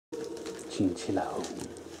chinchilla home.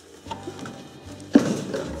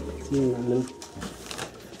 See that little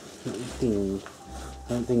thing? I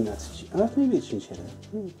don't think that's... Oh, maybe it's chinchilla.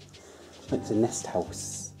 It's a nest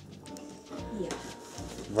house. Yeah.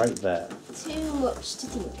 Right there. Too much to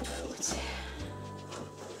think about.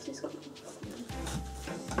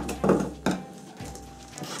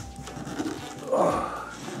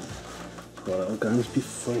 Oh, poor little guy must be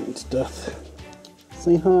frightened to death.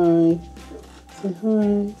 Say hi. Say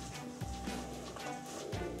hi.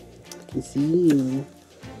 I can see you.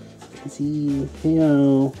 I can see you.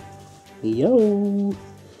 Heyo. Heyo.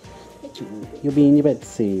 You'll be in your bed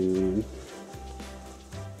soon.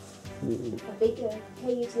 A bigger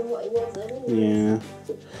cage than what it was then. Yeah.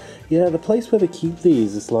 Yeah, the place where they keep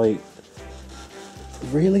these is like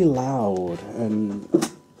really loud and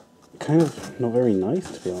kind of not very nice,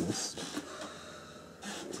 to be honest.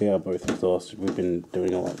 We are both exhausted. We've been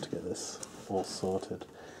doing a lot to get this all sorted.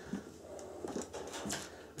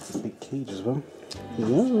 It's a big cage as well.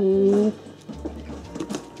 Hello.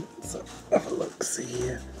 So have a look, see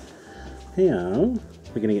here. Hello.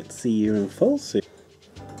 We're gonna get to see you in full soon.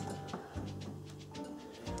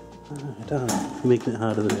 Oh, darn. You're making it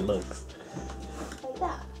harder than it looks. Like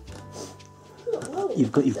that.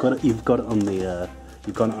 You've got it on the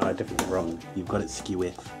you've got it on a different rung. You've got it skew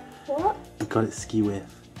with. What? You've got it skew with.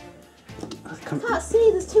 I can't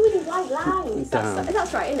see, there's too many white lines.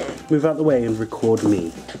 That's right, isn't it? Move out the way and record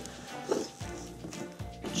me.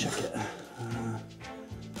 Check it. We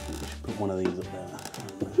should put one of these up there.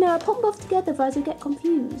 No, put them both together, otherwise I get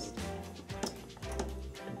confused.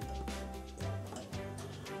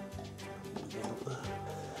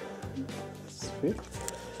 Sweet.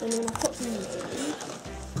 And then I put them in.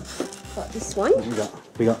 Got this one. What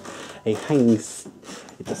we got a hanging. It's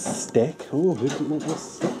a stick. Oh, who didn't want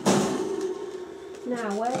this?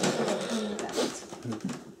 Now, where is it hanging about?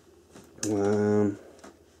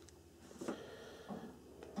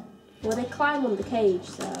 Well, they climb on the cage,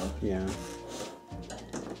 so. Yeah.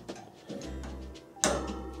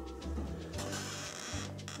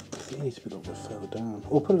 It needs to be a little bit further down.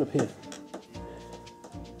 Or put it up here.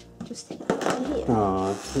 Just stick that in here.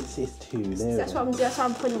 Oh, it's too there. That's what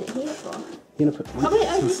I'm putting it here for. You're gonna put it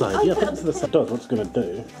to the side. Yeah, put it to the side. Does what's gonna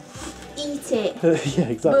do? Eat it. Yeah,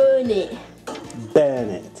 exactly. Burn it. Burn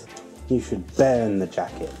it. You should burn the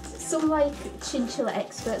jacket. Some like chinchilla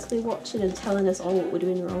experts will be watching and telling us all what we're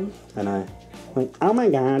doing wrong. And like, oh my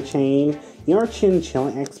god, Shane, your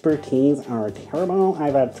chinchilla expertise are terrible.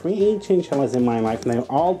 I've had 3 chinchillas in my life and they've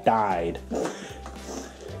all died. And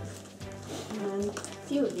a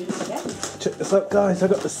few of these again. Check this out, guys. I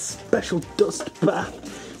got this special dust bath.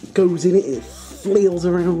 It goes in it and it flails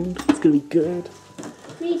around. It's gonna be good.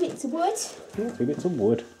 3 bits of wood. Yeah, 3 bits of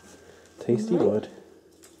wood. Tasty wood.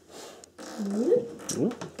 Ooh.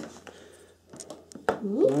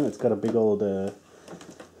 Oh, it's got a big old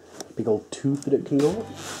tooth that it can go up.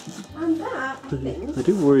 And that, I think. I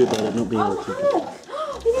do worry about it not being able to. Hammock!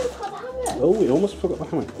 We didn't put the hammock! Oh, we almost forgot the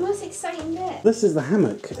hammock. The most exciting bit. This is the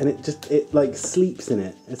hammock, and it like sleeps in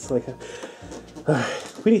it. It's like a.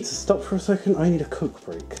 We need to stop for a second. I need a Coke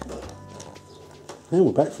break. And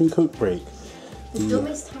we're back from Coke break. The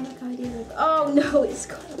dumbest hammock idea ever. Oh no, it's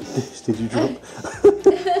gone. Did you drop?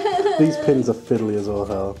 These pins are fiddly as all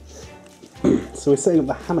hell. So we're setting up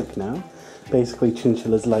the hammock now. Basically,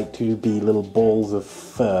 chinchillas like to be little balls of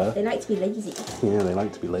fur. They like to be lazy. Yeah, they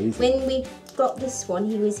like to be lazy. When we got this one,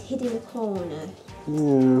 he was hid in a corner.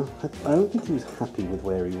 Yeah, I don't think he was happy with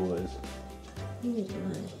where he was. Neither do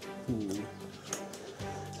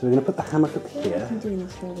So we're going to put the hammock up I here. I'm doing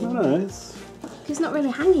this for No, it's... It's not really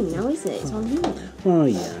hanging now, is it? It's on here. Oh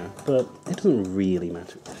yeah, but it doesn't really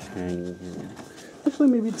matter if it's hanging here. Actually,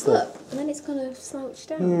 maybe it's the... Look, and then it's kind of slouched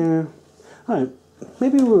down. Yeah. Alright,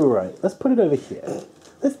 maybe we were right. Let's put it over here.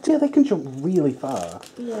 Yeah, they can jump really far.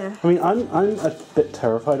 Yeah. I mean, I'm a bit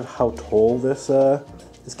terrified of how tall this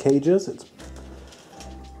cage is. It's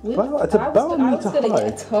about a meter high.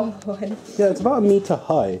 Get a tall one. Yeah, it's about a meter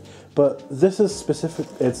high, but this is specific.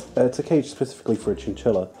 It's a cage specifically for a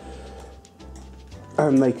chinchilla,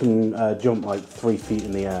 and they can jump like 3 feet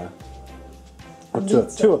in the air, or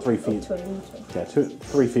 2 or 3 feet. Yeah,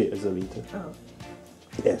 3 feet is a meter. Oh.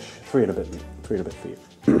 Ish, 3 and a bit feet.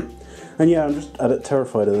 And yeah, I'm just a bit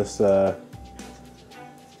terrified of this, the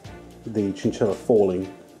chinchilla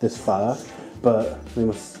falling this far, but they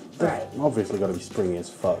must, obviously got to be springy as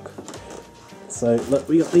fuck. So look,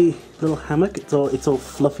 we got the little hammock, it's all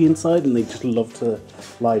fluffy inside and they just love to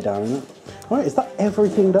lie down in it. Alright, is that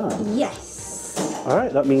everything done? Yes.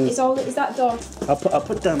 Alright, that means... Is that door? I'll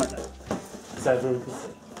put it down like that, so everyone can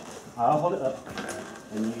see. I'll hold it up,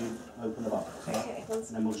 and you open the box. Okay, And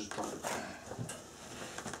then we'll just drop it.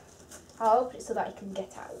 I'll open it so that I can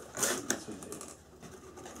get out. Yes, we do.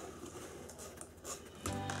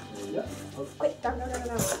 There you go. Oh. Wait, no.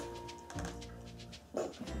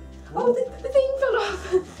 Oh, the thing fell off.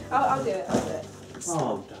 I'll do it.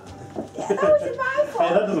 Oh, darn. Yeah, that wasn't my fault.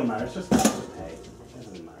 Hey, that doesn't matter. It's just hay. It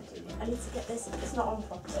doesn't matter too much. I need to get this. It's not on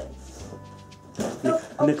properly.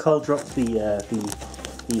 Nicole dropped the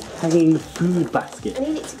hanging food basket. I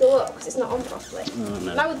need it to go up because it's not on properly. Oh,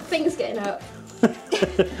 no. Now the thing's getting up. I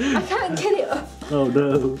can't get it up. Oh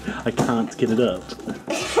no, I can't get it up.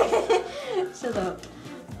 Shut up.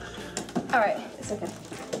 Alright, it's okay.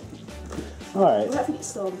 Alright. I don't think it's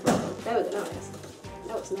still on properly. There we go, no it is.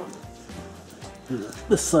 No, it's not.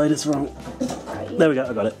 This side is wrong. Right, There we go,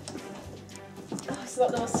 I got it. Oh, it's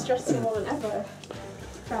not the most stressful moment ever.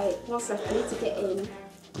 Right, one second, I need to get in.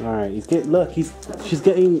 Alright, she's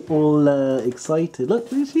getting all excited. Look,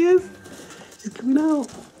 there she is. She's coming out.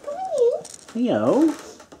 Come in. Hello.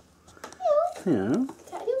 Hello.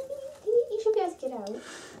 Yeah. You should be able to get out.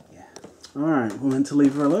 Yeah. Alright, we're meant to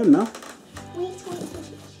leave her alone now. Wait.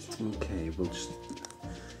 Okay, we'll just...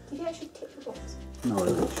 You can actually tip the box. No, I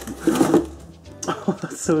don't. Oh,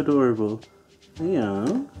 that's so adorable.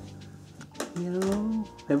 Hello. Hello.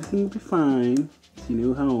 Everything will be fine. It's your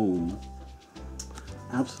new home.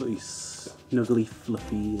 Absolutely snuggly,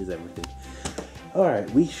 fluffy is everything. Alright,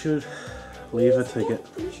 we should leave her to get...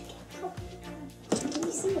 Can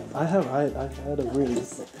you see it? I had a really...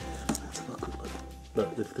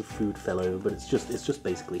 Look, the food fell over, but it's just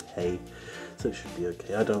basically hay, so it should be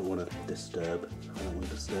okay. I don't want to disturb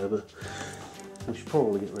her. I should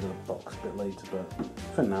probably get rid of the box a bit later, but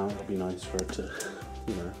for now it'll be nice for her to,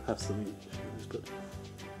 have some issues. But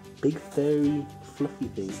big furry fluffy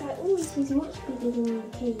thing. It's like, oh, she's much bigger than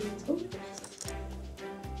the cage. Oh.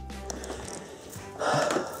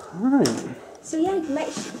 Alright. So yeah,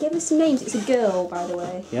 give us some names. It's a girl, by the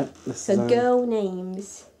way. Yep. So girl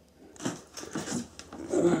names.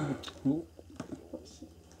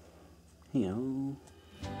 Hello.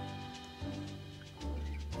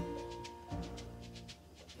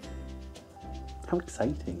 How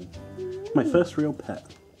exciting. My first real pet.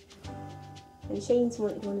 And Shane's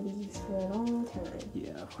wanted one of these for a long time.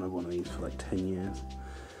 Yeah, I've wanted one of these for like 10 years.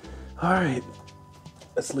 Alright.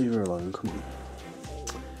 Let's leave her alone, come on.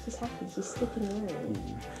 She's happy, she's sticking around.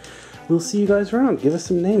 We'll see you guys around. Give us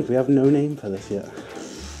some names. We have no name for this yet.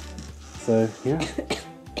 So, yeah.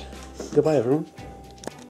 Goodbye, everyone.